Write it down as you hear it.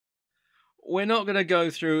We're not going to go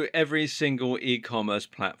through every single e-commerce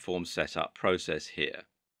platform setup process here.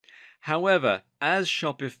 However, as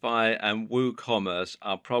Shopify and WooCommerce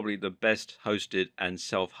are probably the best hosted and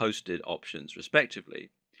self-hosted options respectively,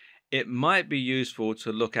 it might be useful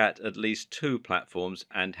to look at least two platforms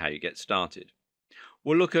and how you get started.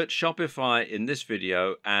 We'll look at Shopify in this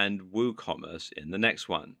video and WooCommerce in the next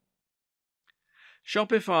one.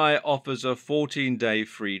 Shopify offers a 14-day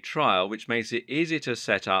free trial, which makes it easy to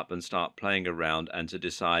set up and start playing around and to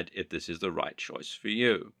decide if this is the right choice for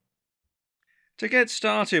you. To get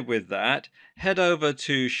started with that, head over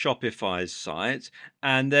to Shopify's site,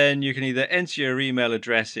 and then you can either enter your email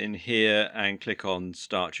address in here and click on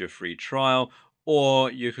Start Your Free Trial,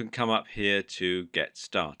 or you can come up here to Get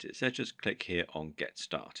Started. So just click here on Get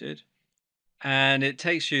Started. And it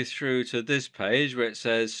takes you through to this page where it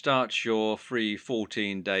says start your free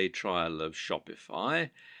 14-day trial of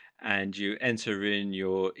Shopify, and you enter in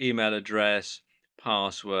your email address,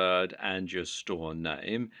 password, and your store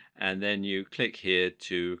name, and then you click here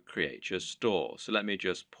to create your store. So let me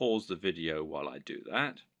just pause the video while I do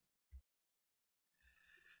that.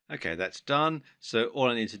 Okay, that's done. So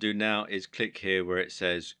all I need to do now is click here where it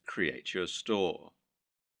says create your store.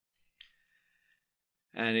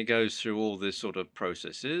 And it goes through all this sort of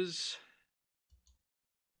processes.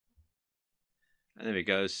 And there we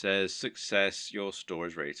go, it says success, your store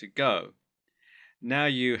is ready to go. Now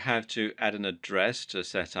you have to add an address to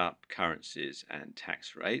set up currencies and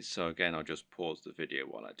tax rates. So again, I'll just pause the video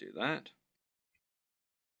while I do that.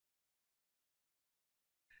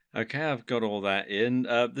 Okay, I've got all that in.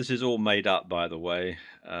 This is all made up, by the way.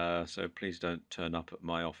 So please don't turn up at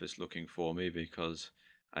my office looking for me because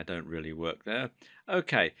I don't really work there.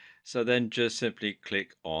 Okay, so then just simply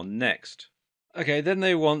click on Next. Okay, then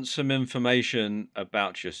they want some information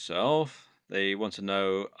about yourself. They want to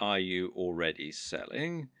know, are you already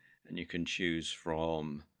selling? And you can choose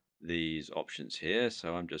from these options here.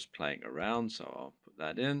 So I'm just playing around, so I'll put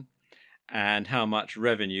that in. And how much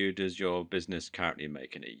revenue does your business currently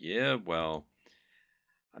make in a year? Well,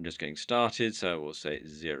 I'm just getting started, so we'll say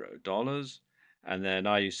 $0. And then,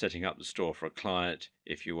 are you setting up the store for a client?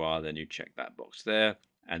 If you are, then you check that box there,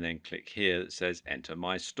 and then click here that says Enter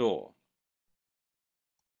My Store.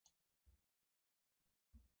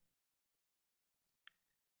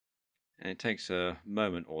 And it takes a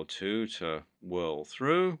moment or two to whirl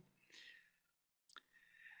through.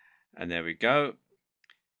 And there we go.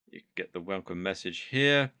 You get the welcome message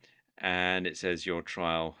here, and it says your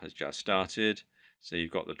trial has just started. So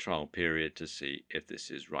you've got the trial period to see if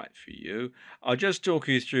this is right for you. I'll just talk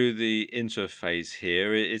you through the interface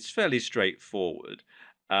here. It's fairly straightforward.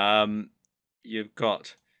 You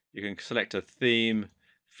can select a theme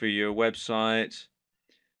for your website.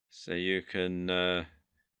 So you can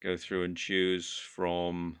go through and choose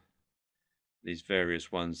from these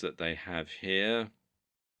various ones that they have here.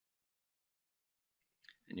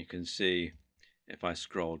 And you can see if I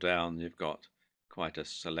scroll down, you've got quite a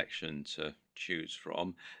selection to choose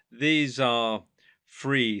from. These are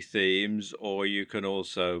free themes, or you can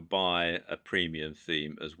also buy a premium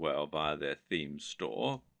theme as well via their theme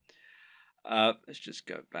store. Let's just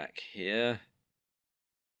go back here.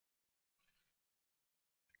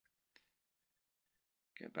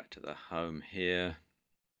 Go back to the home here.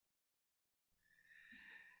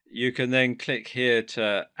 You can then click here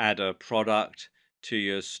to add a product to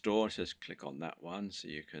your store. Just click on that one so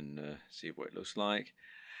you can see what it looks like.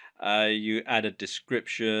 You add a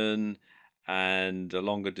description and a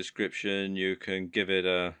longer description. You can give it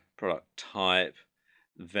a product type,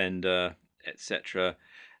 vendor, etc.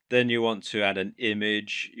 Then you want to add an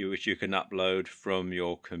image which you can upload from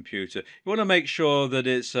your computer. You want to make sure that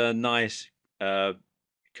it's a nice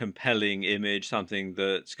compelling image, something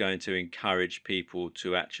that's going to encourage people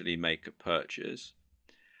to actually make a purchase.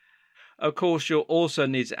 Of course, you'll also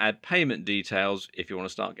need to add payment details if you want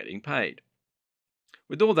to start getting paid.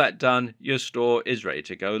 With all that done, your store is ready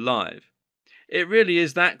to go live. It really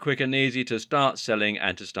is that quick and easy to start selling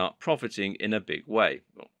and to start profiting in a big way,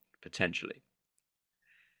 well, potentially.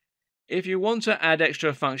 If you want to add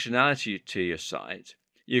extra functionality to your site,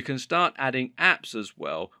 you can start adding apps as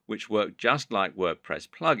well, which work just like WordPress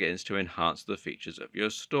plugins to enhance the features of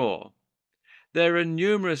your store. There are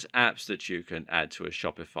numerous apps that you can add to a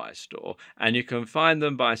Shopify store, and you can find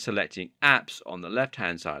them by selecting Apps on the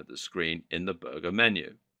left-hand side of the screen in the burger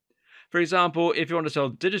menu. For example, if you want to sell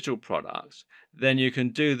digital products, then you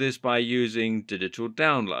can do this by using digital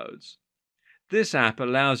downloads. This app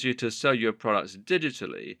allows you to sell your products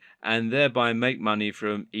digitally and thereby make money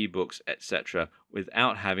from ebooks, etc.,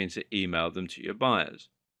 without having to email them to your buyers.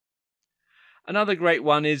 Another great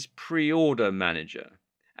one is Pre-Order Manager.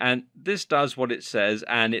 And this does what it says,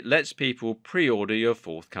 and it lets people pre-order your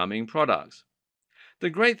forthcoming products. The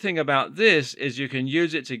great thing about this is you can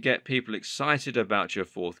use it to get people excited about your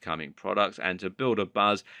forthcoming products and to build a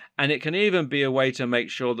buzz, and it can even be a way to make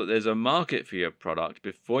sure that there's a market for your product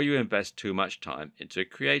before you invest too much time into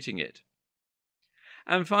creating it.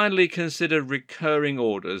 And finally, consider recurring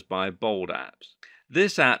orders by Bold apps.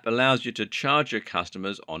 This app allows you to charge your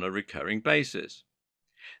customers on a recurring basis.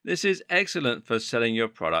 This is excellent for selling your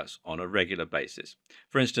products on a regular basis.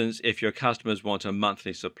 For instance, if your customers want a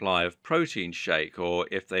monthly supply of protein shake, or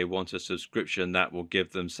if they want a subscription that will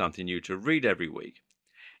give them something new to read every week.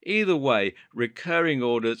 Either way, recurring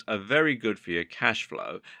orders are very good for your cash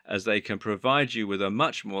flow, as they can provide you with a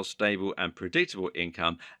much more stable and predictable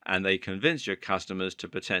income, and they convince your customers to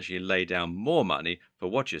potentially lay down more money for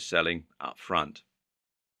what you're selling up front.